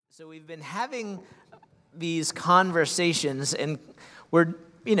So we've been having these conversations, and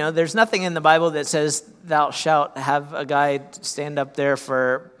there's nothing in the Bible that says thou shalt have a guy stand up there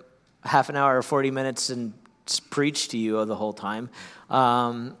for half an hour or 40 minutes and preach to you the whole time.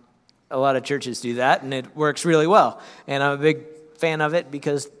 A lot of churches do that, and it works really well. And I'm a big fan of it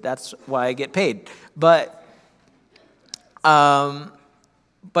because that's why I get paid. But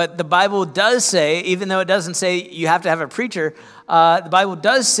the Bible does say, even though it doesn't say you have to have a preacher, the Bible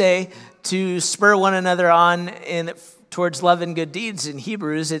does say to spur one another on towards love and good deeds. In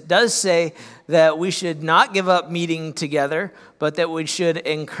Hebrews, it does say that we should not give up meeting together, but that we should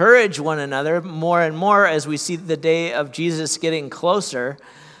encourage one another more and more as we see the day of Jesus getting closer.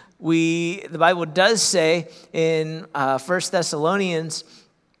 The Bible does say in 1 Thessalonians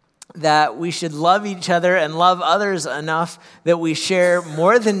that we should love each other and love others enough that we share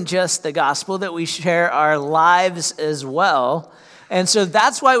more than just the gospel, that we share our lives as well. And so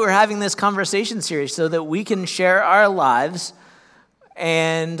that's why we're having this conversation series, so that we can share our lives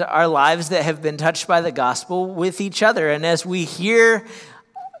and our lives that have been touched by the gospel with each other. And as we hear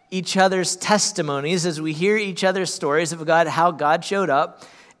each other's testimonies, as we hear each other's stories of God, how God showed up,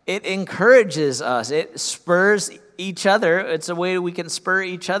 it encourages us. It spurs each other. It's a way we can spur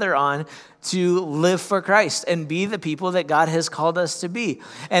each other on to live for Christ and be the people that God has called us to be.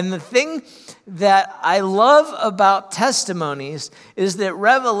 And the thing that I love about testimonies is that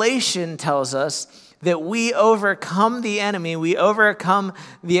Revelation tells us that we overcome the enemy, we overcome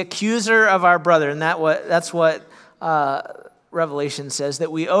the accuser of our brother. And that's what Revelation says, that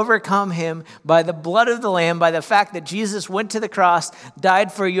we overcome him by the blood of the Lamb, by the fact that Jesus went to the cross,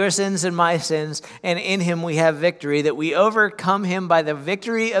 died for your sins and my sins, and in him we have victory, that we overcome him by the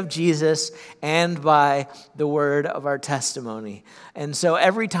victory of Jesus and by the word of our testimony. And so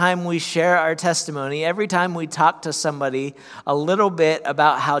every time we share our testimony, every time we talk to somebody a little bit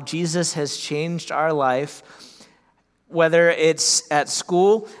about how Jesus has changed our life, whether it's at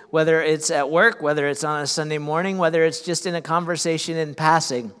school, whether it's at work, whether it's on a Sunday morning, whether it's just in a conversation in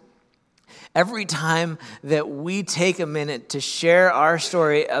passing, every time that we take a minute to share our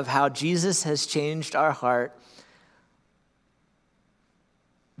story of how Jesus has changed our heart,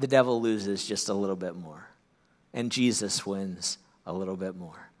 the devil loses just a little bit more, and Jesus wins a little bit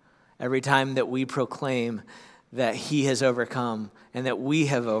more. Every time that we proclaim that he has overcome and that we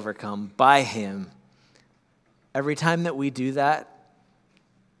have overcome by him, every time that we do that,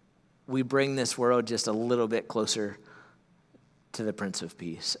 we bring this world just a little bit closer to the Prince of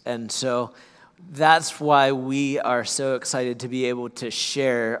Peace. And so that's why we are so excited to be able to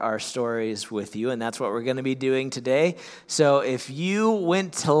share our stories with you, and that's what we're going to be doing today. So if you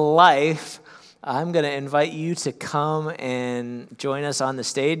went to Life, I'm going to invite you to come and join us on the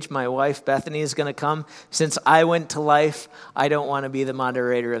stage. My wife, Bethany, is going to come. Since I went to Life, I don't want to be the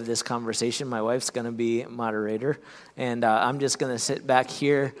moderator of this conversation. My wife's going to be moderator. And I'm just going to sit back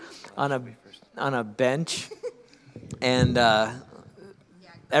here on a bench. And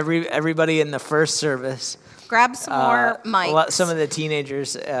everybody in the first service, grab some more mics. Some of the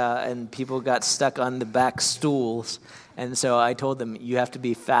teenagers and people got stuck on the back stools. And so I told them, you have to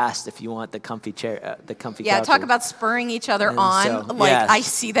be fast if you want the comfy chair, the comfy couch. Yeah, talk about spurring each other on. So, I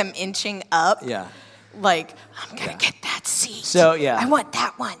see them inching up. Yeah. Like, I'm going to get that seat. So, yeah. I want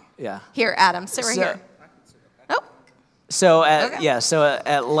that one. Yeah. Here, Adam, sit right here. Oh. So,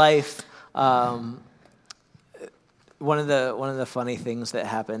 at Life, one of the funny things that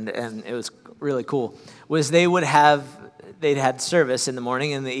happened, and it was really cool, was they'd had service in the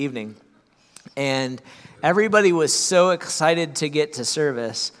morning and the evening. And everybody was so excited to get to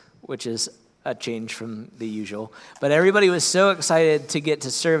service, which is a change from the usual. But everybody was so excited to get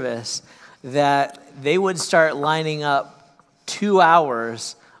to service that they would start lining up 2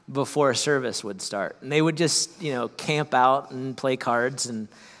 hours before service would start. And they would just, camp out and play cards and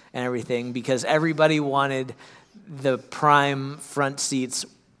everything, because everybody wanted the prime front seats,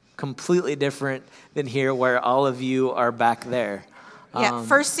 completely different than here where all of you are back there. Yeah,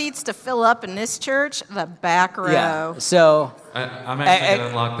 first seats to fill up in this church, the back row. Yeah, so I'm actually going to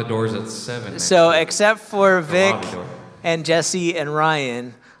unlock the doors at 7. So except for Vic and Jesse and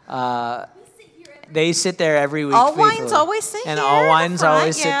Ryan, they sit there every week. All Wines always sit and here. All Wines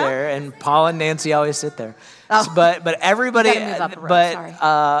always sit there, and Paul and Nancy always sit there. Oh. But everybody,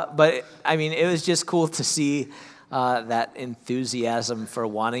 but I mean, it was just cool to see that enthusiasm for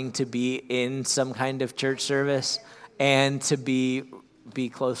wanting to be in some kind of church service and to be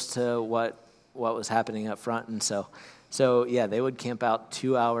close to what was happening up front. And so yeah, they would camp out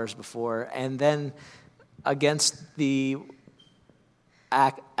 2 hours before, and then against the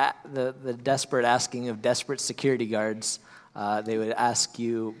desperate asking of desperate security guards, they would ask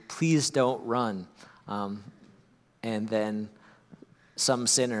you, please don't run. And then some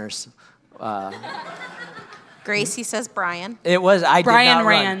sinners... Gracie says Brian. It was, I Brian did not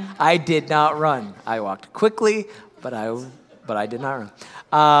ran. run. I did not run. I walked quickly, but I did not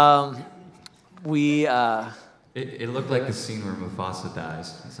run. It looked like the scene where Mufasa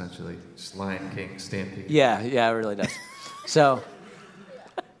dies, essentially. Just Lion King stampede. Yeah, it really does. So,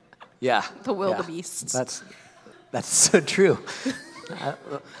 yeah. The wildebeests. That's so true.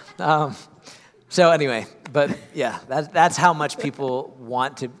 So anyway, but yeah, that's how much people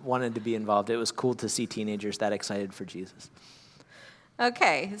wanted to be involved. It was cool to see teenagers that excited for Jesus.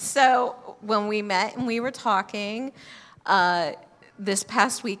 Okay, so when we met and we were talking this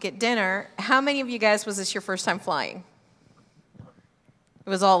past week at dinner, how many of you guys was this your first time flying? It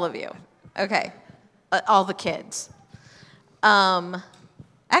was all of you. Okay, all the kids.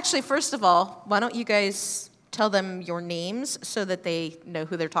 Actually, first of all, why don't you guys tell them your names so that they know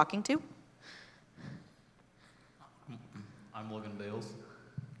who they're talking to? I'm Logan Bales.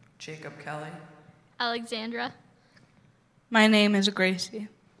 Jacob Kelly. Alexandra. My name is Gracie.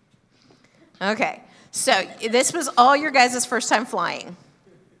 Okay, so this was all your guys' first time flying,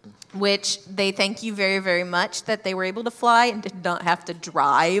 which they thank you very, very much that they were able to fly and did not have to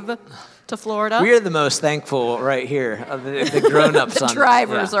drive to Florida. We are the most thankful right here, the grown-ups. The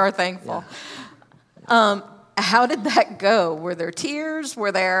drivers are thankful. Yeah. How did that go? Were there tears?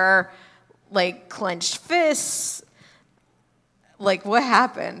 Were there, clenched fists? What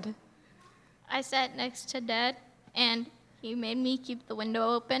happened? I sat next to Dad, and he made me keep the window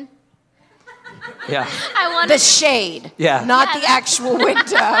open. Yeah. The shade. Yeah. Not the actual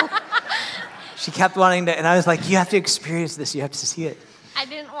window. She kept wanting to, and I was like, you have to experience this. You have to see it. I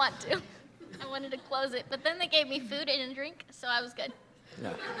didn't want to. I wanted to close it, but then they gave me food and a drink, so I was good.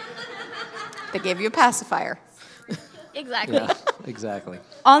 Yeah. They gave you a pacifier. Exactly. Yeah, exactly.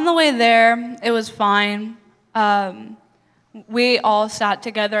 On the way there, it was fine. We all sat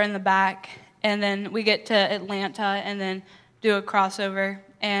together in the back, and then we get to Atlanta and then do a crossover,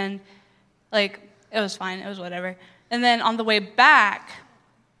 and it was fine. It was whatever. And then on the way back,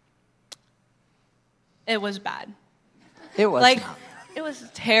 it was bad. It was not. It was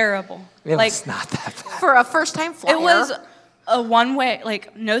terrible. It was not that bad. For a first-time flyer. It was a one-way,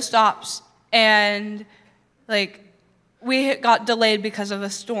 no stops, and we got delayed because of a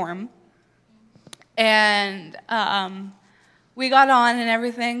storm, and we got on and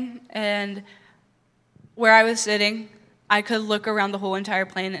everything, and where I was sitting, I could look around the whole entire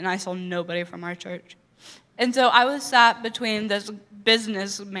plane, and I saw nobody from our church. And so I was sat between this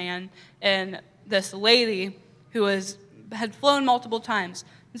businessman and this lady who had flown multiple times.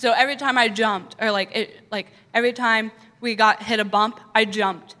 And so every time I jumped, or every time we got hit a bump, I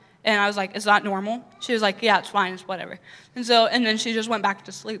jumped. And I was like, is that normal? She was like, yeah, it's fine, it's whatever. And then she just went back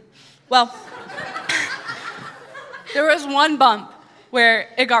to sleep. Well, there was one bump where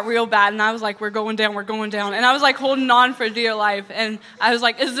it got real bad, and I was like, we're going down. And I was holding on for dear life, and I was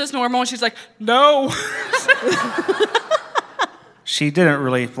like, is this normal? And she's like, no. She didn't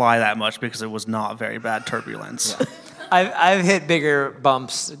really fly that much because it was not very bad turbulence. Yeah. I've hit bigger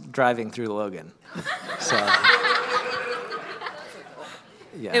bumps driving through Logan. So,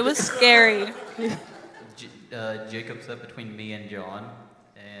 yeah. It was scary. Jacob sat between me and John,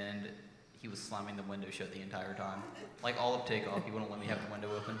 and he was slamming the window shut the entire time. All of takeoff, he wouldn't let me have the window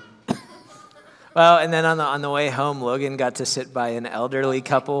open. Well, and then on the way home, Logan got to sit by an elderly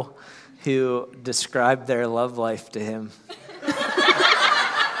couple who described their love life to him.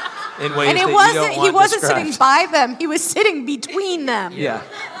 In ways and he wasn't described. Sitting by them, he was sitting between them. Yeah.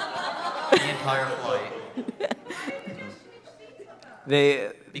 The entire flight.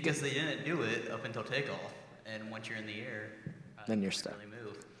 Because they didn't do it up until takeoff, and once you're in the air, then you're stuck. Really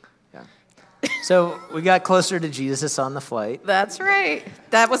move. Yeah. So we got closer to Jesus on the flight. That's right.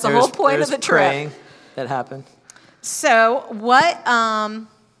 That was the whole point of the trip. Praying that happened. So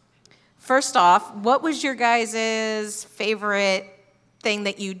first off, what was your guys' favorite thing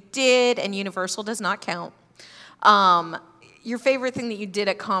that you did, and Universal does not count, your favorite thing that you did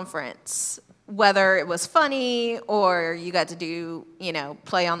at conference, whether it was funny or you got to do,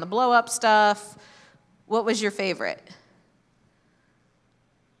 play on the blow-up stuff. What was your favorite?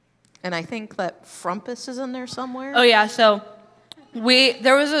 And I think that Frumpus is in there somewhere. Oh yeah, so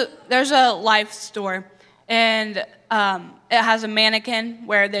there's a life store, and it has a mannequin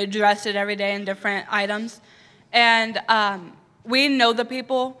where they dress it every day in different items, and we know the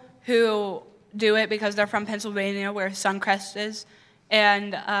people who do it because they're from Pennsylvania, where Suncrest is,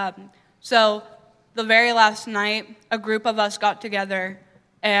 and so the very last night, a group of us got together,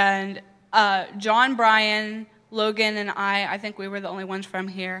 and John Bryan Logan and I think we were the only ones from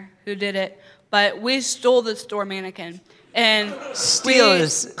here who did it, but we stole the store mannequin. And Steal we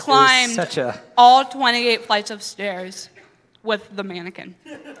is climbed such a... all 28 flights of stairs with the mannequin.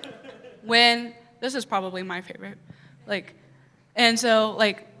 This is probably my favorite. And so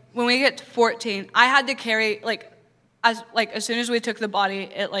when we get to 14, I had to carry, as soon as we took the body,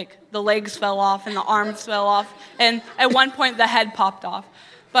 the legs fell off and the arms fell off, and at one point the head popped off.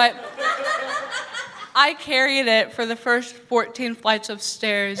 But I carried it for the first 14 flights of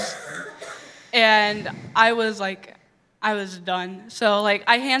stairs, and I was done. So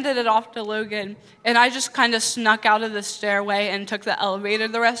I handed it off to Logan, and I just kind of snuck out of the stairway and took the elevator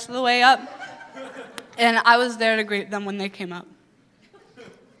the rest of the way up. And I was there to greet them when they came up.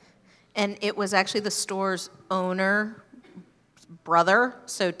 And it was actually the store's owner, brother,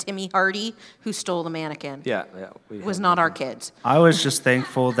 so Timmy Hardy, who stole the mannequin. Yeah. It was not our kids. I was just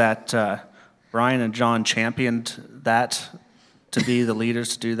thankful that Brian and John championed that to be the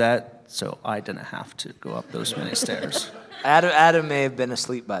leaders to do that, so I didn't have to go up those many stairs. Adam may have been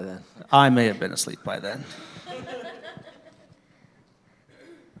asleep by then. I may have been asleep by then.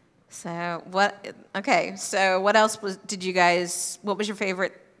 So what else what was your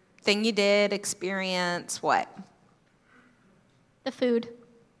favorite thing you did, experience, what? The food.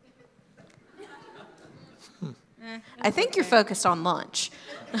 I think you're focused on lunch.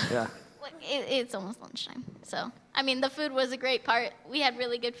 Yeah. It's almost lunchtime. So, the food was a great part. We had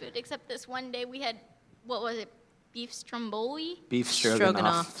really good food, except this one day we had, what was it, beef stromboli? Beef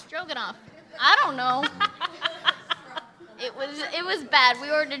stroganoff. Stroganoff. I don't know. It was bad. We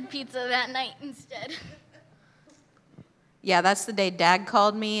ordered pizza that night instead. Yeah, that's the day Dad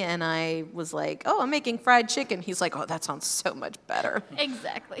called me, and I was like, "Oh, I'm making fried chicken." He's like, "Oh, that sounds so much better."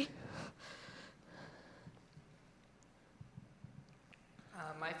 Exactly.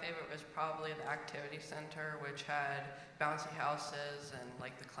 My favorite was probably the activity center, which had bouncy houses and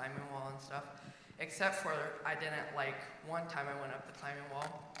the climbing wall and stuff. Except for one time I went up the climbing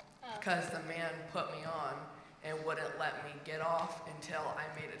wall because the man put me on and wouldn't let me get off until I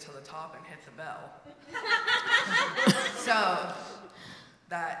made it to the top and hit the bell. So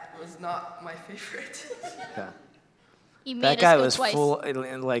that was not my favorite. Yeah. He made That us guy go was twice.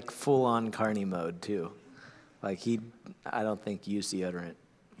 full on carny mode too. I don't think used deodorant,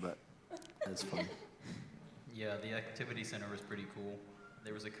 but that's fun. Yeah, the activity center was pretty cool.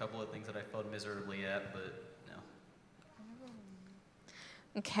 There was a couple of things that I failed miserably at, but no.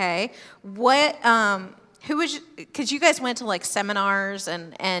 Okay. Because you guys went to seminars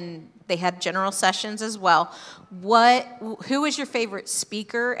and they had general sessions as well. Who was your favorite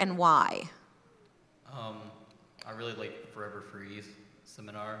speaker and why? I really liked Forever Free's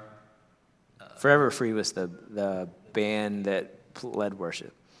seminar. Forever Free was the band that led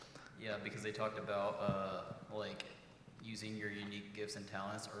worship. Yeah, because they talked about using your unique gifts and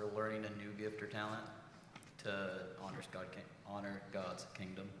talents, or learning a new gift or talent to honor God's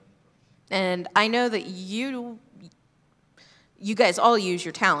kingdom. And I know that you guys all use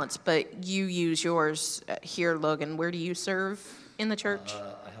your talents, but you use yours here, Logan. Where do you serve in the church?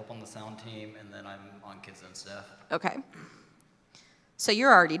 I help on the sound team, and then I'm on kids and staff. Okay. So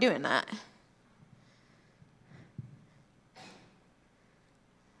you're already doing that.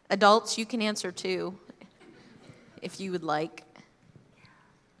 Adults, you can answer too, if you would like.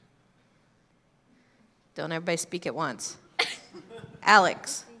 Don't everybody speak at once.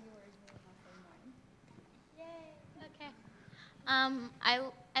 Alex. Yay. Okay. I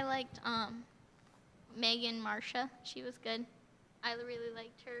liked Megan Marsha. She was good. I really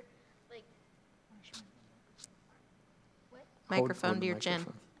liked her. Microphone to your chin.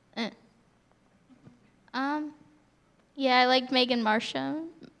 Yeah, I liked Megan Marsha.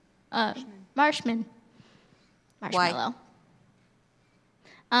 Marshman. Marshmallow.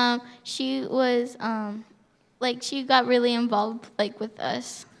 She was she got really involved with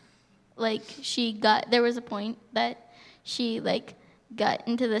us. There was a point that she got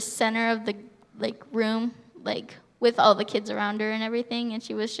into the center of the room with all the kids around her and everything, and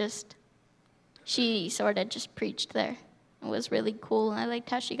she sort of just preached there. It was really cool, and I liked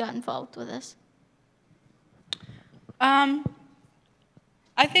how she got involved with us.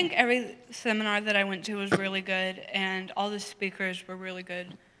 I think every seminar that I went to was really good, and all the speakers were really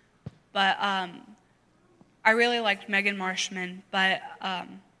good. But I really liked Megan Marshman, but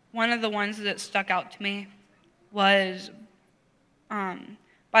one of the ones that stuck out to me was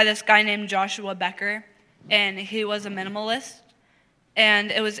by this guy named Joshua Becker, and he was a minimalist.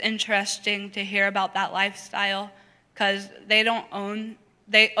 And it was interesting to hear about that lifestyle, because they own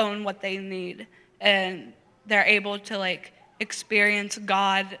what they need, and they're able to experience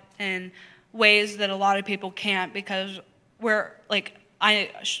God and ways that a lot of people can't, because we're like,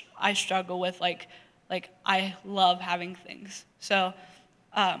 I struggle with like I love having things. So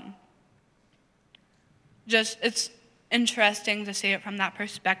just it's interesting to see it from that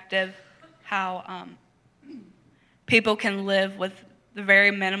perspective, how people can live with the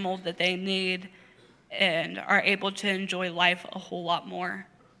very minimal that they need and are able to enjoy life a whole lot more.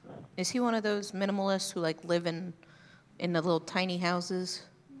 Is he one of those minimalists who like live in the little tiny houses?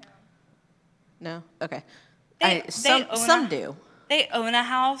 No? Okay. Some do. They own a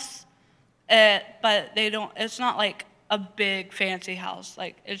house, but they don't. It's not like a big fancy house.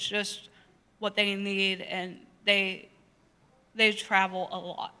 Like, it's just what they need, and they travel a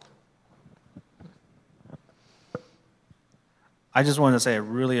lot. I just wanted to say I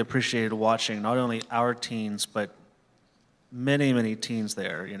really appreciated watching not only our teens, but many, many teens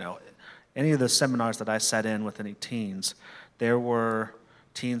there. You know, any of the seminars that I sat in with any teens, there were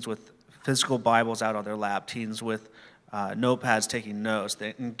teens with physical Bibles out on their lap, teens with notepads taking notes.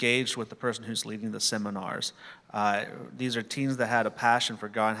 They engaged with the person who's leading the seminars. These are teens that had a passion for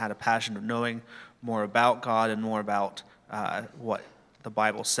God and had a passion of knowing more about God and more about what the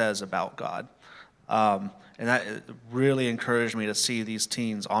Bible says about God. And that really encouraged me to see these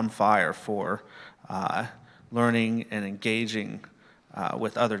teens on fire for learning and engaging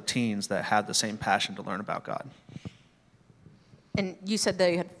with other teens that had the same passion to learn about God. And you said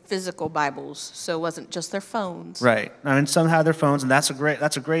they had physical Bibles, so it wasn't just their phones. Right. I mean, some had their phones, and that's a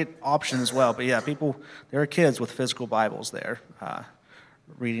great option as well. But yeah, there are kids with physical Bibles there,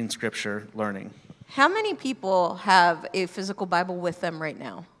 reading Scripture, learning. How many people have a physical Bible with them right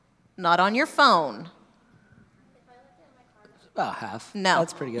now? Not on your phone. About half. No.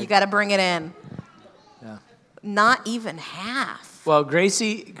 That's pretty good. You got to bring it in. Yeah. Not even half. Well,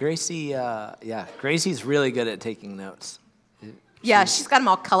 Gracie's really good at taking notes. Yeah, she's got them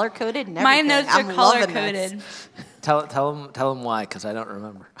all color-coded and My everything. notes are I'm loving this. color-coded. Tell them why, because I don't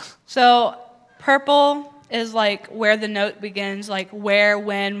remember. So purple is like where the note begins, like where,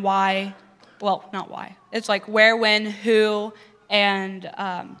 when, why. Well, not why. It's like where, when, who, and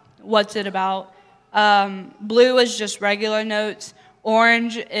what's it about. Blue is just regular notes.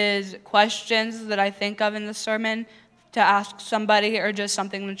 Orange is questions that I think of in the sermon to ask somebody or just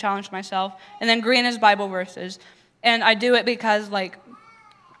something to challenge myself. And then green is Bible verses. And I do it because, like,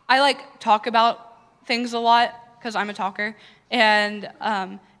 I talk about things a lot because I'm a talker. And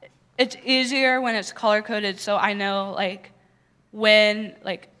it's easier when it's color-coded, so I know, when,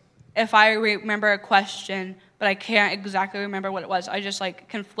 if I remember a question, but I can't exactly remember what it was, I just,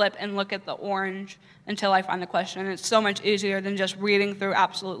 can flip and look at the orange until I find the question. And it's so much easier than just reading through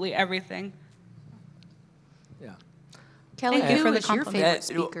absolutely everything. Yeah. Kelly, Thank you who for the is your compliment. favorite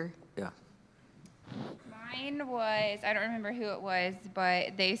speaker? Yeah. Mine was, I don't remember who it was,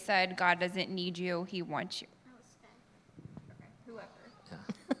 but they said God doesn't need you, he wants you.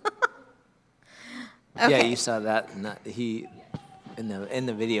 Okay. Yeah, you saw that. In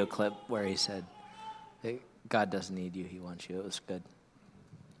the video clip where he said, "God doesn't need you; He wants you." It was good.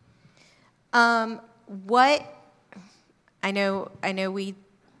 What I know we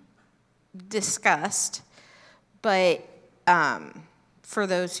discussed, but for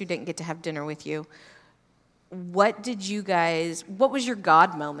those who didn't get to have dinner with you, what was your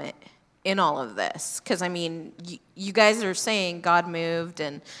God moment in all of this? Because, I mean, you guys are saying God moved,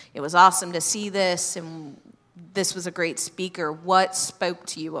 and it was awesome to see this, and this was a great speaker. What spoke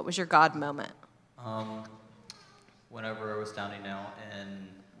to you? What was your God moment? Whenever I was standing out and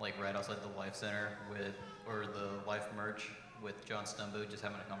right outside the Life Center or the Life Merch with John Stumbo, just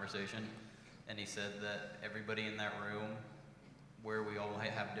having a conversation, and he said that everybody in that room, where we all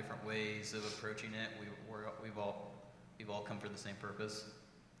have different ways of approaching it, we've all come for the same purpose,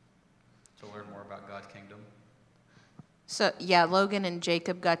 to learn more about God's kingdom. So, yeah, Logan and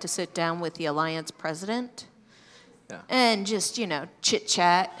Jacob got to sit down with the Alliance president and just,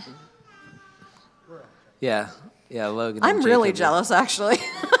 chit-chat. Yeah, Logan. I'm and really Jacob, jealous, actually.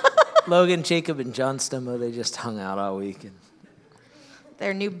 Logan, Jacob, and John Stumbo, they just hung out all week. And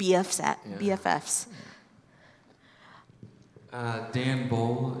They're new BFFs. Dan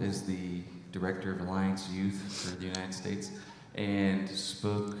Bowl is the director of Alliance Youth for the United States and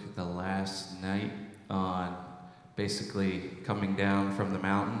spoke the last night on basically coming down from the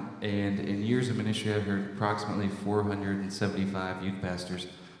mountain. And in years of ministry, I've heard approximately 475 youth pastors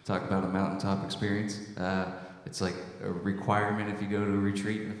talk about a mountaintop experience. It's like a requirement if you go to a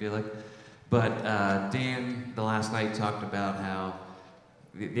retreat, I feel like. But Dan, the last night, talked about how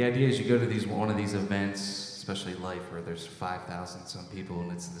the idea is you go to one of these events, especially Life, where there's 5,000 some people,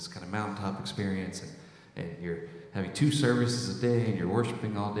 and it's this kind of mountaintop experience. and you're having 2 services a day, and you're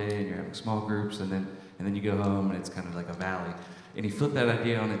worshiping all day, and you're having small groups, and then you go home, and it's kind of like a valley. And he flipped that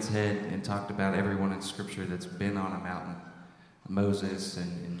idea on its head and talked about everyone in Scripture that's been on a mountain, Moses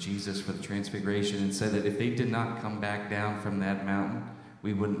and Jesus for the transfiguration, and said that if they did not come back down from that mountain,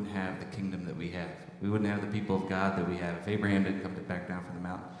 we wouldn't have the kingdom that we have. We wouldn't have the people of God that we have if Abraham didn't come back down from the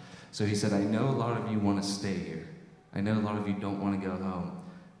mountain. So he said, I know a lot of you want to stay here. I know a lot of you don't want to go home.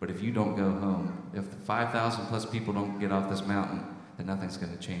 But if you don't go home, if the 5,000 plus people don't get off this mountain, then nothing's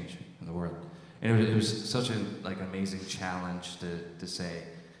going to change in the world. And it was such an amazing challenge to say,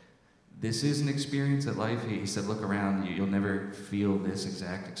 this is an experience of life. He said, look around, you'll never feel this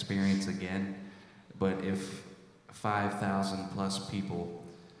exact experience again. But if 5,000 plus people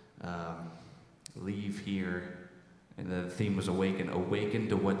leave here, and the theme was awaken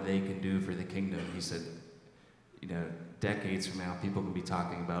to what they can do for the kingdom. He said, decades from now, people can be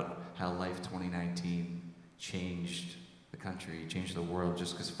talking about how Life 2019 changed the country, changed the world,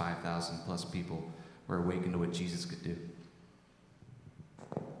 just because 5,000 plus people were awakened to what Jesus could do.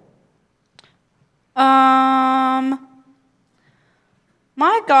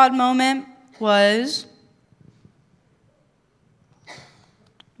 My God moment was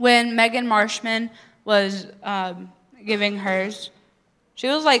when Megan Marshman was giving hers. She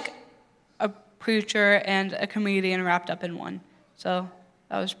was like a preacher and a comedian wrapped up in one. So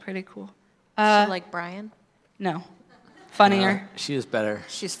that was pretty cool. She like Brian? No. Funnier. She was better.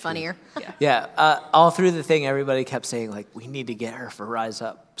 She's funnier. Yeah. All through the thing, everybody kept saying, we need to get her for Rise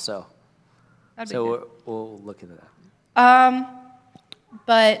Up. So we'll look into that.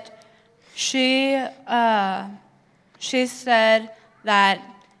 But she said that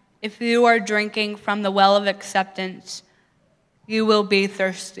if you are drinking from the well of acceptance, you will be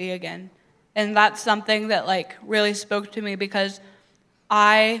thirsty again. And that's something that really spoke to me because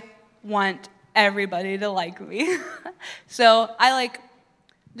I want everybody to like me. So I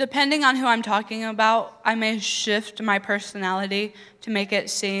depending on who I'm talking about, I may shift my personality to make it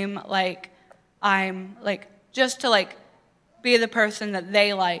seem like I'm just to be the person that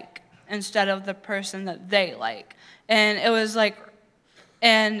they like instead of the person that they like. And it was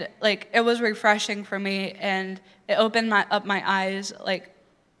it was refreshing for me, and it opened up my eyes.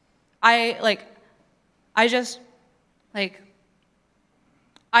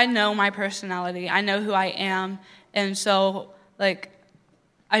 I know my personality. I know who I am, and so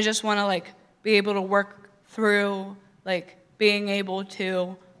I just want to be able to work through being able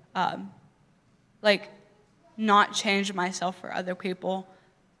to not change myself for other people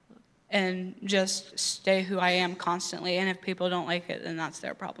and just stay who I am constantly. And if people don't like it, then that's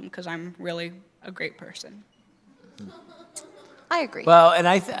their problem because I'm really a great person. I agree. Well, and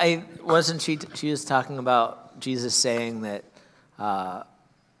I wasn't she was talking about Jesus saying that,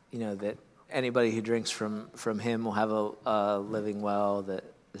 that anybody who drinks from him will have a living well.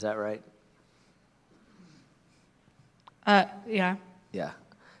 Is that right? Yeah. Yeah.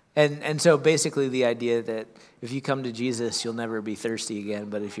 And so basically the idea that if you come to Jesus, you'll never be thirsty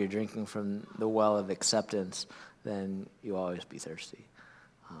again, but if you're drinking from the well of acceptance, then you'll always be thirsty.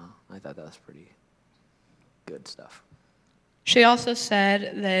 I thought that was pretty good stuff. She also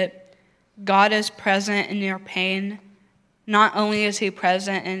said that God is present in your pain. Not only is he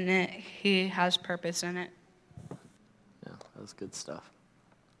present in it, he has purpose in it. Yeah, that was good stuff.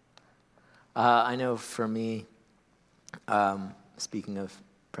 I know for me, speaking of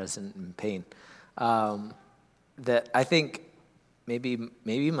present in pain, that I think maybe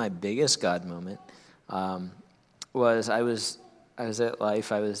my biggest God moment was I was at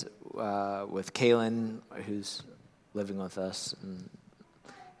Life. I was with Kaylin, who's living with us and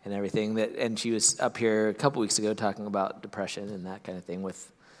everything. And she was up here a couple weeks ago talking about depression and that kind of thing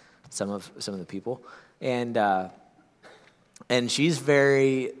with some of the people. And she's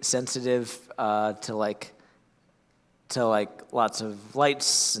very sensitive to lots of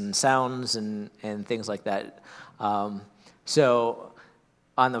lights and sounds and things like that. So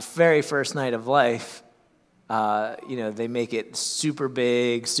on the very first night of Life, they make it super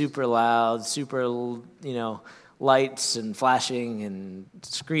big, super loud, super, lights and flashing and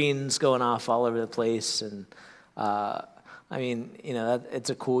screens going off all over the place. And, it's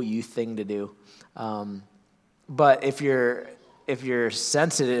a cool youth thing to do. But if you're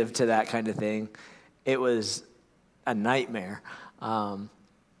sensitive to that kind of thing, it was a nightmare. And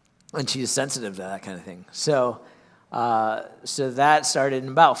she's sensitive to that kind of thing. So that started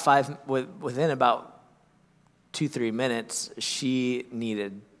in within about 2-3 minutes, she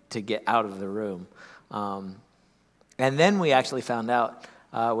needed to get out of the room. And then we actually found out,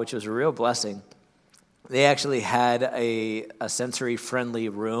 which was a real blessing, they actually had a sensory-friendly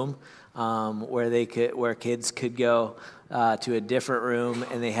room where kids could go to a different room,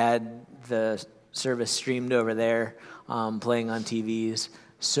 and they had the service streamed over there, playing on TVs,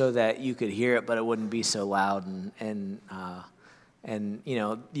 so that you could hear it, but it wouldn't be so loud, and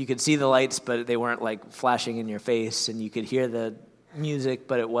you could see the lights, but they weren't like flashing in your face, and you could hear the music,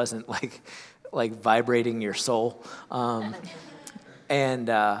 but it wasn't like vibrating your soul, and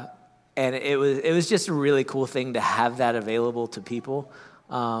it was just a really cool thing to have that available to people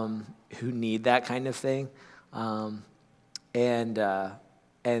who need that kind of thing, and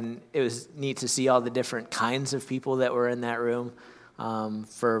it was neat to see all the different kinds of people that were in that room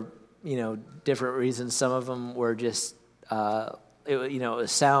for different reasons. Some of them were just it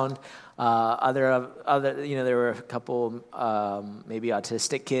was sound. Other there were a couple maybe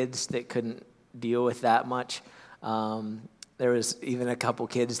autistic kids that couldn't deal with that much. There was even a couple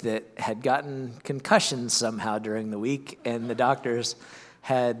kids that had gotten concussions somehow during the week, and the doctors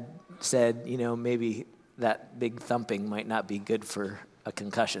had said, maybe that big thumping might not be good for a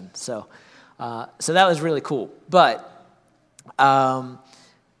concussion. So that was really cool. But the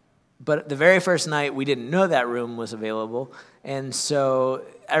very first night, we didn't know that room was available, and so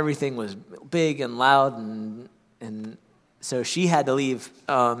everything was big and loud, and so she had to leave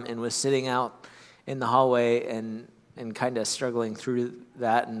and was sitting out in the hallway and kind of struggling through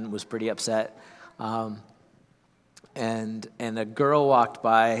that and was pretty upset. And a girl walked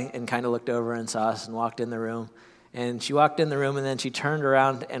by and kind of looked over and saw us and walked in the room. And she walked in the room, and then she turned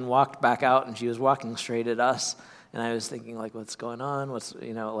around and walked back out, and she was walking straight at us. And I was thinking, like, what's going on?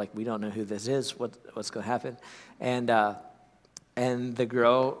 We don't know who this is. What's going to happen? And the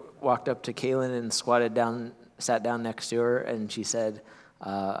girl walked up to Kaylin and sat down next to her, and she said,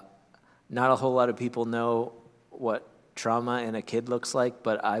 not a whole lot of people know what trauma in a kid looks like,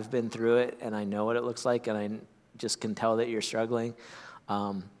 but I've been through it, and I know what it looks like, and I just can tell that you're struggling.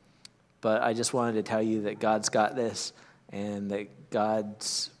 But I just wanted to tell you that God's got this, and that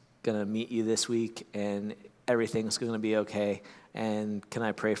God's going to meet you this week, and everything's going to be okay, and can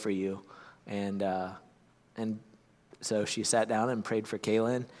I pray for you? And so she sat down and prayed for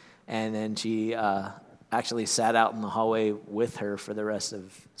Kaylin, and then she actually sat out in the hallway with her for the rest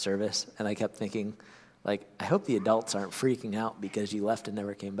of service, and I kept thinking, like, I hope the adults aren't freaking out because you left and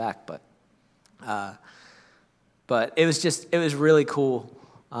never came back, but it was really cool,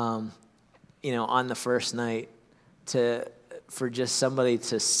 on the first night for just somebody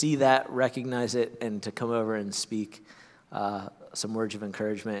to see that, recognize it, and to come over and speak some words of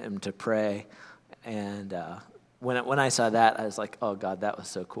encouragement and to pray. And when I saw that, I was like, oh God, that was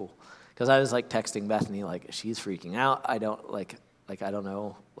so cool. Because I was like texting Bethany, like, she's freaking out. I don't I don't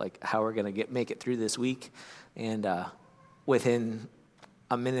know how we're gonna make it through this week. And within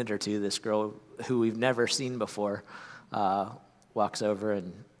a minute or two, this girl who we've never seen before walks over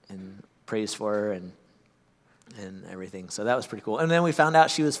and prays for her and everything. So that was pretty cool. And then we found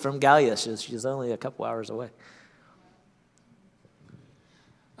out she was from Gallia. She's only a couple hours away.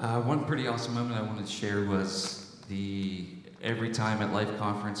 One pretty awesome moment I wanted to share was every time at Life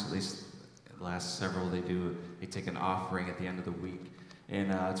Conference, at least the last several, they take an offering at the end of the week.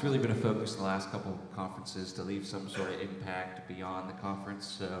 And it's really been a focus the last couple conferences to leave some sort of impact beyond the conference.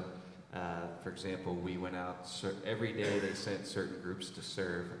 So, for example, we went out every day. They sent certain groups to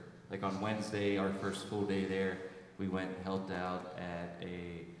serve. Like on Wednesday, our first full day there, we went and helped out at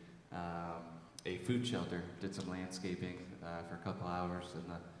a food shelter, did some landscaping for a couple hours in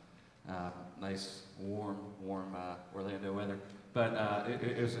the nice, warm Orlando weather. But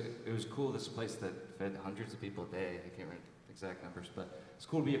it was cool. This place that fed hundreds of people a day. I can't remember exact numbers, but it's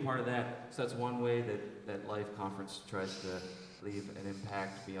cool to be a part of that. So that's one way that Life Conference tries to leave an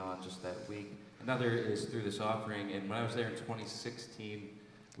impact beyond just that week. Another is through this offering. And when I was there in 2016,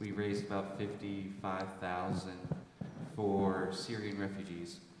 we raised about $55,000 for Syrian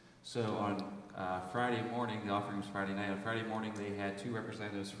refugees. So on Friday morning, the offering was Friday night. On Friday morning, they had two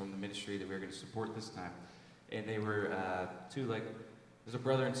representatives from the ministry that we were going to support this time. And they were there's a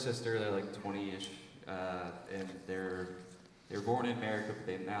brother and sister, they're like 20-ish, and they're born in America, but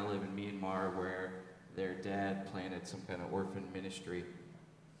they now live in Myanmar, where their dad planted some kind of orphan ministry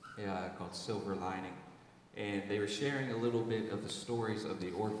called Silver Lining. And they were sharing a little bit of the stories of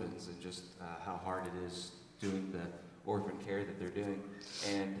the orphans and just how hard it is doing the orphan care that they're doing.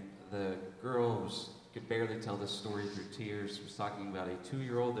 And the girl could barely tell this story through tears. She was talking about a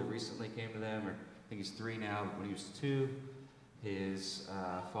 2-year-old that recently came to them, or I think he's 3 now, but when he was 2, his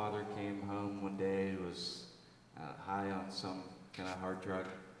father came home one day, was high on some kind of hard drug,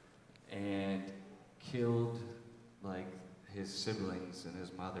 and killed his siblings and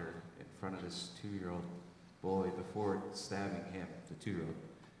his mother in front of this 2-year-old boy before stabbing him, the 2-year-old.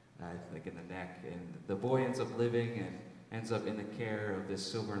 like in the neck. And the boy ends up living and ends up in the care of this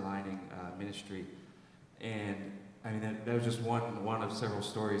Silver Lining ministry. And I mean, that was just one of several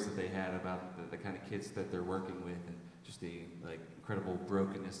stories that they had about the kind of kids that they're working with and just the like incredible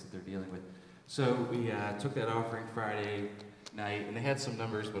brokenness that they're dealing with. So we took that offering Friday night, and they had some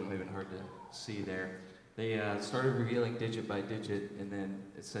numbers, but it may have been hard to see there. They started revealing digit by digit, and then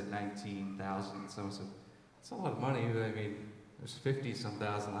it said 19,000. Someone said, "That's a lot of money." I mean, there's 50-some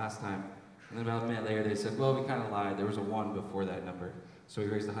thousand last time. And then about a minute later, they said, "Well, we kind of lied. There was a 1 before that number." So we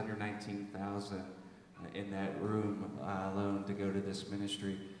raised 119,000 in that room alone to go to this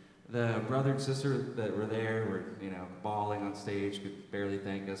ministry. The brother and sister that were there were, bawling on stage, could barely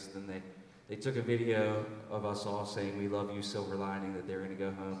thank us. Then they took a video of us all saying, "We love you, Silver Lining," that they're going to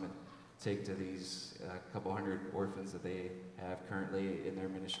go home and take to these couple hundred orphans that they have currently in their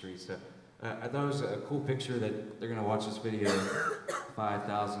ministry. So I thought it was a cool picture that they're going to watch this video,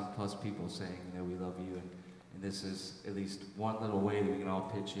 5,000 plus people saying, "We love you," and this is at least one little way that we can all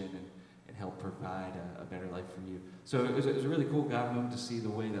pitch in and help provide a better life for you. So it was a really cool God moment to see the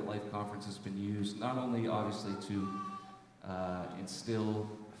way that Life Conference has been used, not only obviously to instill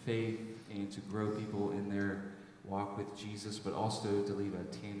faith and to grow people in their walk with Jesus, but also to leave a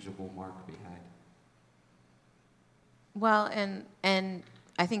tangible mark behind. Well, and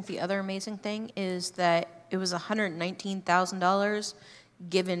I think the other amazing thing is that it was $119,000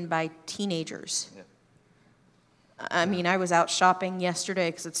 given by teenagers. Yeah. I mean, I was out shopping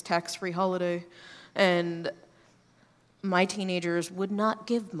yesterday because it's tax-free holiday, and my teenagers would not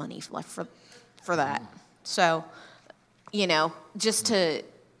give money for that. So, just to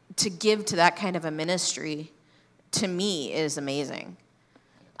give to that kind of a ministry, to me, is amazing.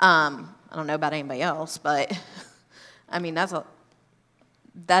 I don't know about anybody else, but I mean,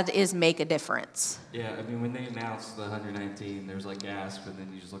 that is make a difference. Yeah, I mean, when they announced the 119, there was like gasp, and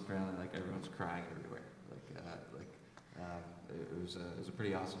then you just look around and like everyone's crying everywhere. It was a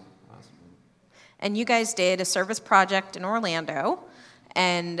pretty awesome moment. And you guys did a service project in Orlando,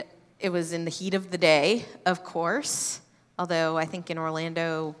 and it was in the heat of the day, of course. Although I think in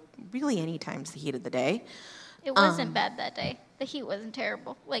Orlando, really any time's the heat of the day. It wasn't bad that day. The heat wasn't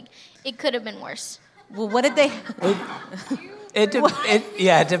terrible. Like, it could have been worse. Well, what did they?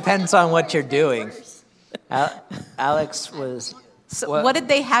 It depends on what you're doing. Alex was. So what did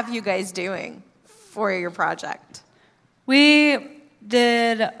they have you guys doing for your project? We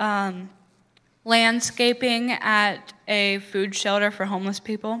did landscaping at a food shelter for homeless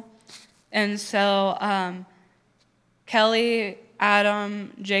people. And so Kelly,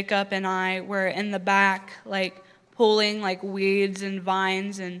 Adam, Jacob, and I were in the back, like, pulling, like, weeds and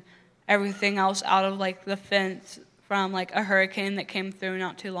vines and everything else out of, like, the fence from, like, a hurricane that came through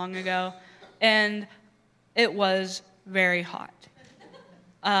not too long ago. And it was very hot.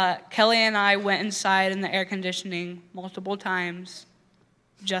 Kelly and I went inside in the air conditioning multiple times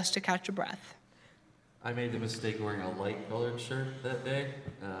just to catch a breath. I made the mistake of wearing a light-colored shirt that day.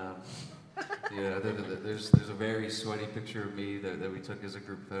 There's a very sweaty picture of me that we took as a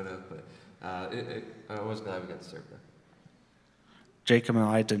group photo, but I was glad we got to serve there. Jacob and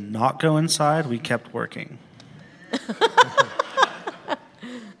I did not go inside. We kept working.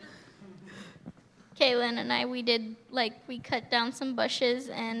 Kaylin and I, we cut down some bushes,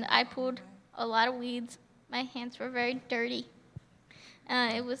 and I pulled a lot of weeds. My hands were very dirty.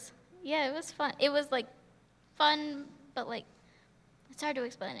 It was fun. It was, fun, but, it's hard to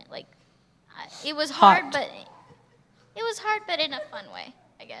explain it. It was hard, but in a fun way,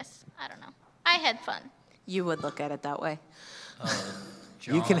 I guess. I don't know. I had fun. You would look at it that way.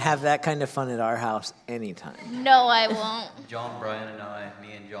 You can have that kind of fun at our house anytime. No, I won't. John, Brian, and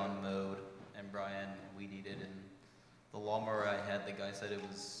me and John mowed, and Brian weed eated, and the lawnmower I had, the guy said it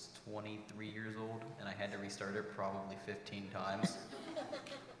was 23 years old, and I had to restart it probably 15 times.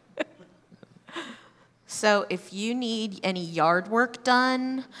 So if you need any yard work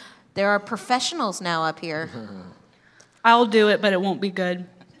done, there are professionals now up here. I'll do it, but it won't be good.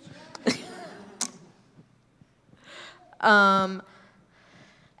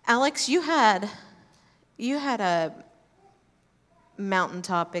 Alex, you had a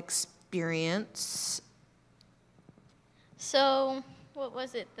mountaintop experience. So, what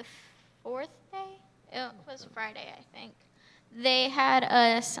was it, the fourth day? It was Friday, I think. They had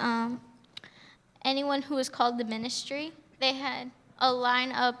us, anyone who was called the ministry, they had a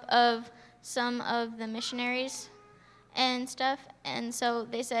lineup of some of the missionaries and stuff. And so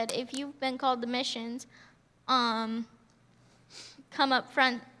they said, if you've been called to missions, come up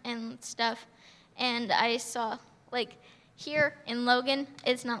front and stuff. And I saw, here in Logan,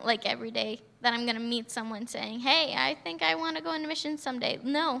 it's not like every day that I'm going to meet someone saying, hey, I think I want to go into missions someday.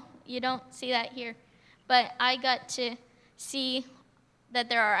 No, you don't see that here. But I got to see that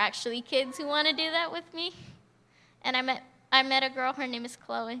there are actually kids who want to do that with me. And I met a girl, her name is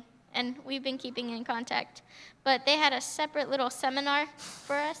Chloe, and we've been keeping in contact. But they had a separate little seminar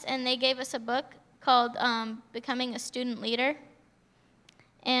for us, and they gave us a book called Becoming a Student Leader.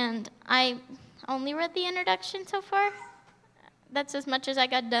 And I only read the introduction so far. That's as much as I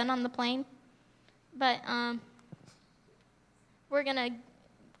got done on the plane. But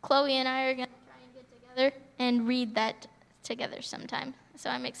Chloe and I are gonna try and get together and read that together sometime. So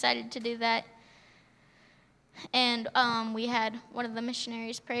I'm excited to do that. And we had one of the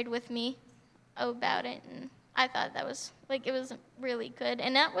missionaries prayed with me about it, and I thought that was, it was really good.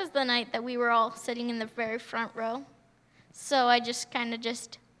 And that was the night that we were all sitting in the very front row. So I just kind of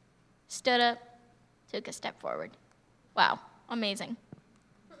just stood up, took a step forward. Wow, amazing.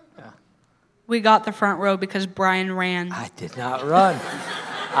 Yeah. We got the front row because Brian ran. I did not run.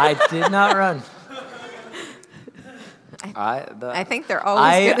 I did not run. I think they're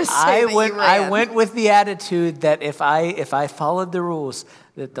always going to say that you ran. I went with the attitude that if I followed the rules,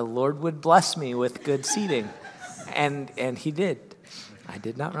 that the Lord would bless me with good seating, and He did. I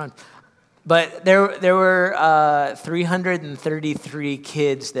did not run, but there were 333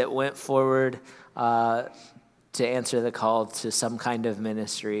 kids that went forward to answer the call to some kind of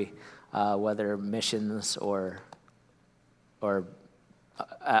ministry, whether missions or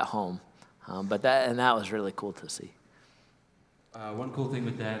at home. But that was really cool to see. One cool thing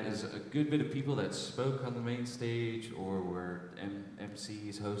with that is a good bit of people that spoke on the main stage or were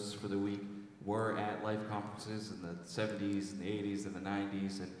MCs, hosts for the week, were at life conferences in the 70s and the 80s and the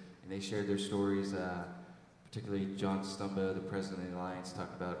 90s, and they shared their stories. Particularly John Stumbo, the president of the Alliance,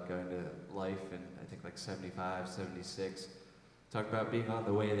 talked about going to life in, I think, like 75, 76. Talked about being on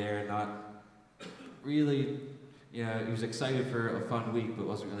the way there and not really, he was excited for a fun week, but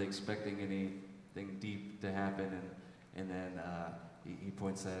wasn't really expecting anything deep to happen. And then he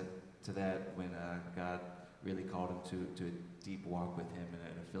points to that when God really called him to a deep walk with him and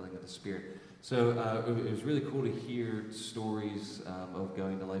a filling of the Spirit. So it was really cool to hear stories of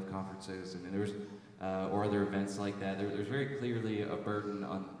going to life conferences, and there was or other events like that. There's very clearly a burden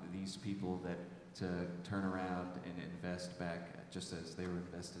on these people to turn around and invest back, just as they were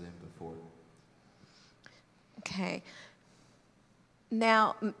invested in before. Okay.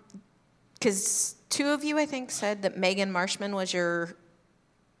 Now, because two of you, I think, said that Megan Marshman was your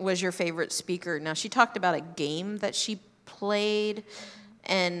favorite speaker. Now, she talked about a game that she played,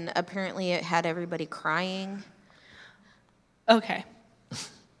 and apparently it had everybody crying. Okay.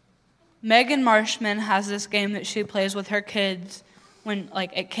 Megan Marshman has this game that she plays with her kids when,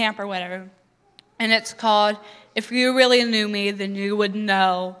 at camp or whatever. And it's called, If You Really Knew Me, Then You Would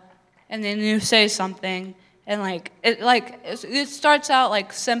Know. And then you say something. And, it starts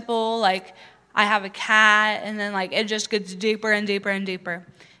out, simple, I have a cat, and then, it just gets deeper and deeper and deeper.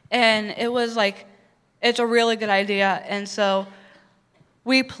 And it was, it's a really good idea. And so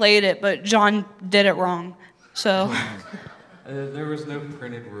we played it, but John did it wrong. So... there was no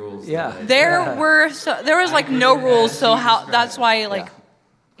printed rules. Yeah. There was no rules, so that's why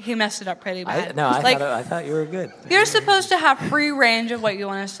he messed it up pretty bad. I thought you were good. You're supposed to have free range of what you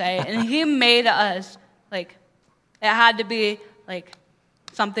want to say, and he made us it had to be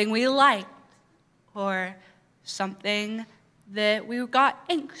something we liked or something that we got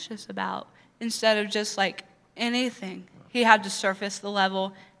anxious about instead of just anything. He had to surface the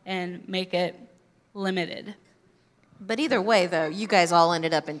level and make it limited. But either way, though, you guys all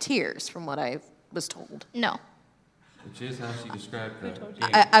ended up in tears, from what I was told. No. Which is how she described the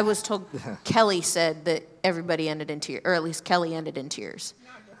game. I was told Kelly said that everybody ended in tears, or at least Kelly ended in tears.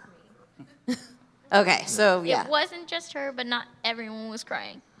 Not just me. Okay, so yeah. It wasn't just her, but not everyone was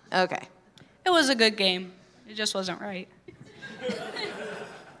crying. Okay. It was a good game. It just wasn't right.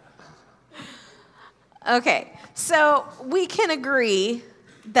 Okay, so we can agree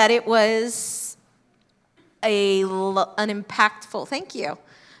that it was an impactful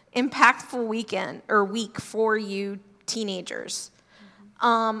weekend or week for you teenagers.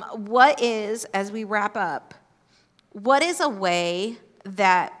 What is, as we wrap up, what is a way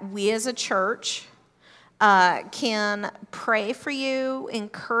that we as a church can pray for you,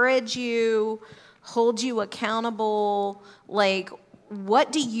 encourage you, hold you accountable?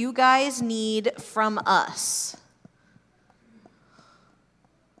 What do you guys need from us?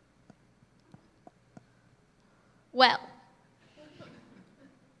 Well,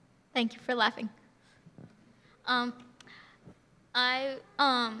 thank you for laughing.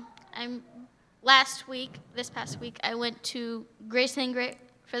 This past week, I went to Grace and Grit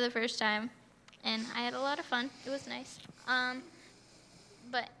for the first time, and I had a lot of fun. It was nice.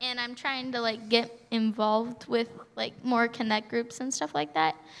 and I'm trying to like get involved with like more connect groups and stuff like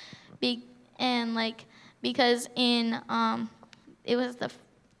that. Because it was the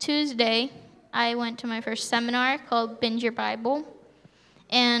Tuesday, I went to my first seminar called Binge Your Bible,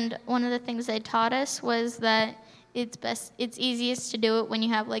 and one of the things they taught us was that it's easiest to do it when you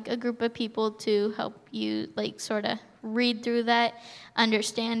have like a group of people to help you like sort of read through that,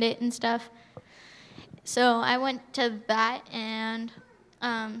 understand it and stuff. So I went to that, and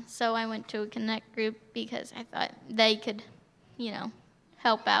so I went to a connect group because I thought they could,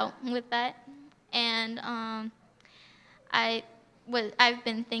 help out with that. And I've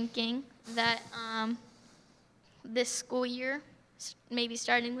been thinking that this school year, maybe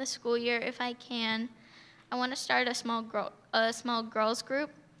starting this school year, if I can, I want to start a small girls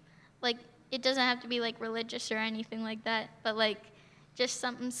group. Like, it doesn't have to be like religious or anything like that, but like just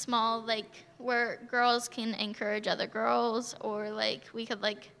something small, like where girls can encourage other girls, or like we could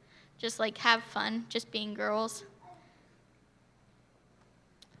like just like have fun just being girls.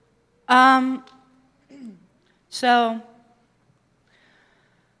 So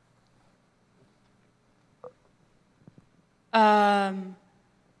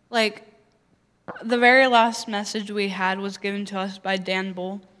like the very last message we had was given to us by Dan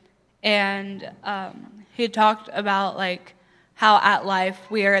Bull, and he talked about like how at life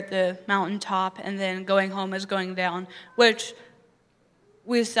we are at the mountaintop and then going home is going down, which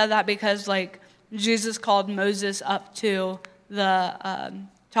we said that because like Jesus called Moses up to the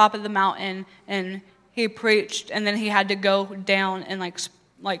top of the mountain and he preached, and then he had to go down and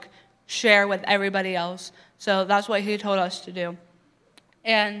like share with everybody else. So that's what he told us to do.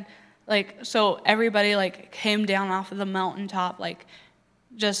 And like, so everybody like came down off of the mountaintop, like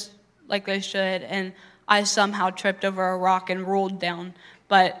just like they should. And I somehow tripped over a rock and rolled down.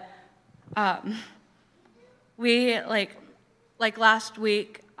 But we like last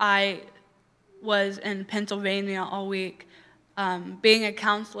week, I was in Pennsylvania all week, being a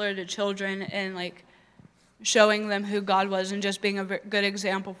counselor to children and like showing them who God was and just being a good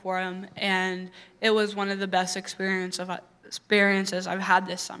example for them. And it was one of the best experiences I've had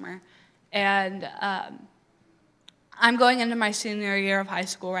this summer. And I'm going into my senior year of high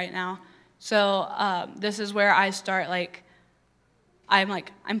school right now. So this is where I start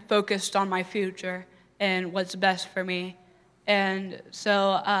I'm focused on my future and what's best for me. And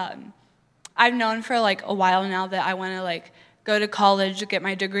so I've known for like a while now that I want to like go to college, get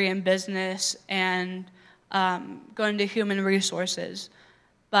my degree in business, and go into human resources.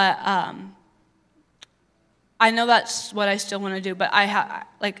 But I know that's what I still want to do, but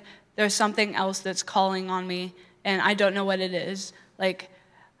there's something else that's calling on me, and I don't know what it is. Like,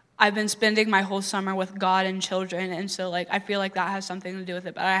 I've been spending my whole summer with God and children, and so like I feel like that has something to do with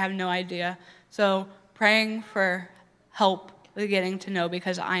it, but I have no idea. So praying for help with getting to know,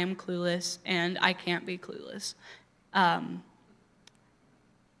 because I am clueless and I can't be clueless.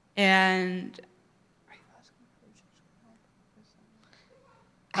 And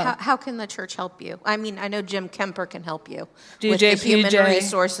how can the church help you? I mean, I know Jim Kemper can help you DJ with the human PJ.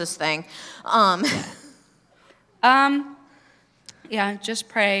 resources thing. Yeah, just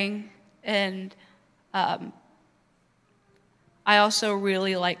praying. And I also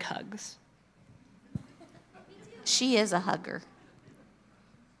really like hugs. She is a hugger.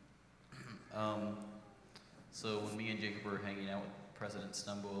 So when me and Jacob were hanging out with President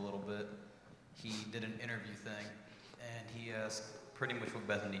Stumbo a little bit, he did an interview thing, and he asked pretty much what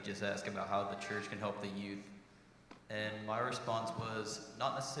Bethany just asked about how the church can help the youth. And my response was,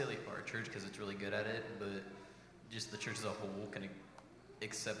 not necessarily our church, because it's really good at it, but just the church as a whole can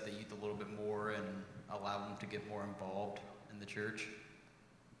accept the youth a little bit more and allow them to get more involved in the church.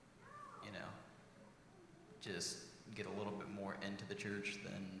 You know, just get a little bit more into the church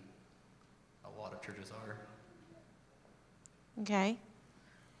than a lot of churches are. Okay.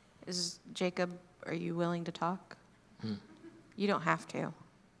 Jacob, are you willing to talk? You don't have to.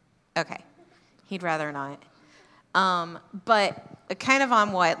 Okay. He'd rather not. But kind of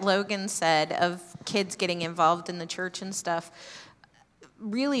on what Logan said of kids getting involved in the church and stuff,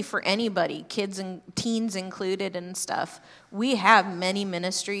 really for anybody, kids and teens included and stuff, we have many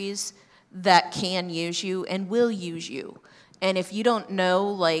ministries that can use you and will use you. And if you don't know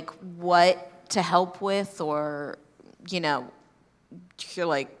like what to help with, or you're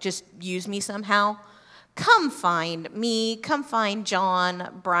like, just use me somehow, come find me, come find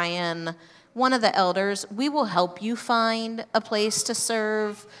John, Brian, one of the elders. We will help you find a place to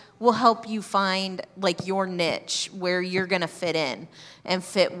serve. We'll help you find like your niche where you're going to fit in and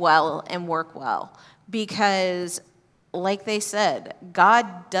fit well and work well. Because like they said,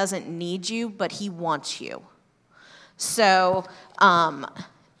 God doesn't need you, but he wants you. So,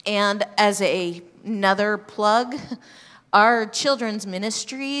 and as another plug, our children's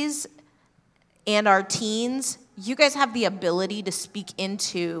ministries and our teens, you guys have the ability to speak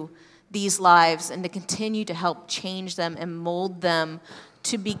into these lives and to continue to help change them and mold them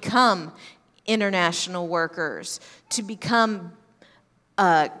to become international workers, to become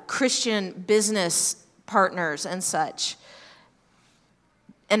Christian business partners and such.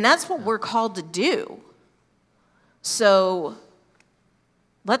 And that's what we're called to do. So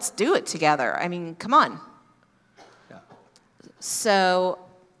let's do it together. I mean, come on. Yeah. So.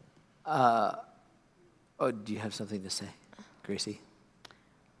 Do you have something to say, Gracie?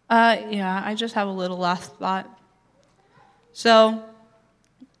 Yeah, I just have a little last thought. So,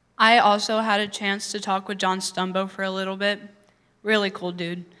 I also had a chance to talk with John Stumbo for a little bit. Really cool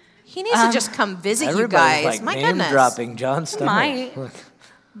dude. He needs to just come visit you Everybody's guys. like My name goodness. dropping John Stumbo. Might. Look,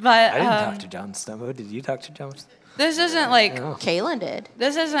 But I didn't talk to John Stumbo. Did you talk to John Stumbo? this isn't like No. Kaylin did.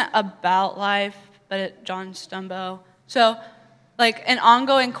 this isn't about life, but John Stumbo. So, like an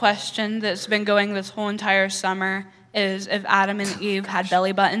ongoing question that's been going this whole entire summer is if Adam and Eve had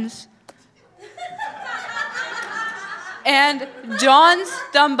belly buttons. And John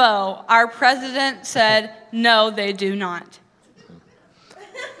Stumbo, our president, said, no, they do not.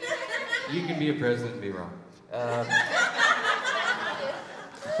 You can be a president and be wrong.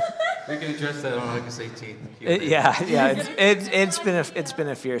 We can address that on August 18th. Yeah. It's been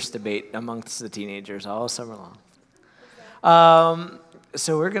a fierce debate amongst the teenagers all summer long.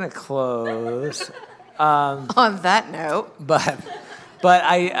 So we're gonna close. On that note. But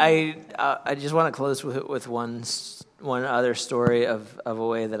I just want to close with one other story of a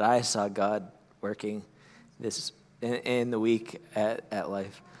way that I saw God working this in the week at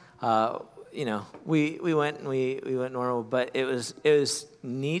Life. We went normal, but it was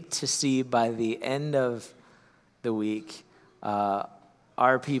neat to see by the end of the week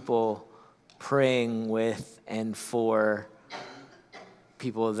our people praying with and for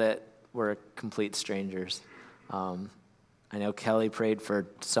people that were complete strangers. I know Kelly prayed for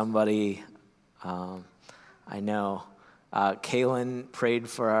somebody. I know Kaylin prayed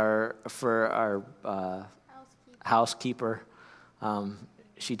for our housekeeper.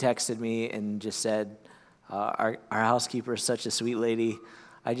 She texted me and just said, our housekeeper is such a sweet lady.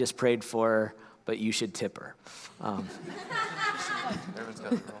 I just prayed for her, but you should tip her.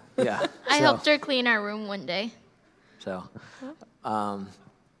 Yeah. I helped her clean our room one day. So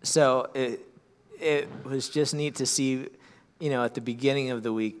it was just neat to see, at the beginning of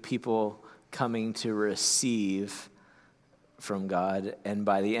the week, people coming to receive from God, and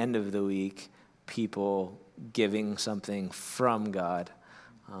by the end of the week, people giving something from God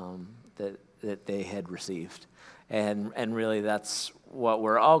that they had received. And really that's what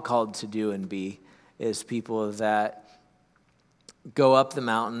we're all called to do and be, is people that go up the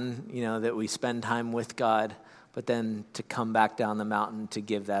mountain, that we spend time with God, but then to come back down the mountain to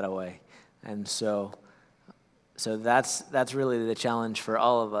give that away. And so that's really the challenge for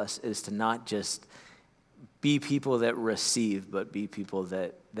all of us, is to not just be people that receive, but be people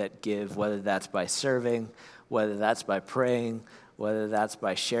that give, whether that's by serving, whether that's by praying, whether that's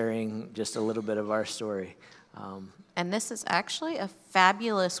by sharing just a little bit of our story. And this is actually a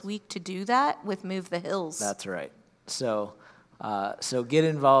fabulous week to do that with Move the Hills. That's right. So get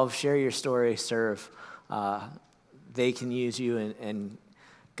involved, share your story, serve. They can use you, and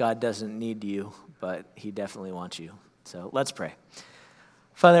God doesn't need you, but he definitely wants you. So let's pray.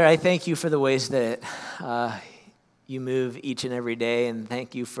 Father, I thank you for the ways that you move each and every day, and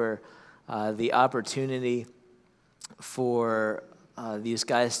thank you for the opportunity for these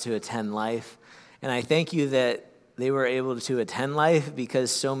guys to attend Life. And I thank you that they were able to attend Life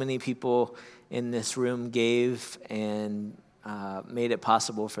because so many people in this room gave and made it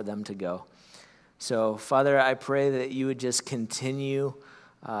possible for them to go. So, Father, I pray that you would just continue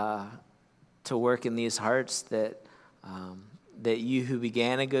to work in these hearts, that you who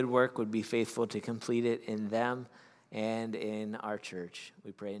began a good work would be faithful to complete it in them and in our church.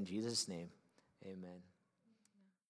 We pray in Jesus' name. Amen.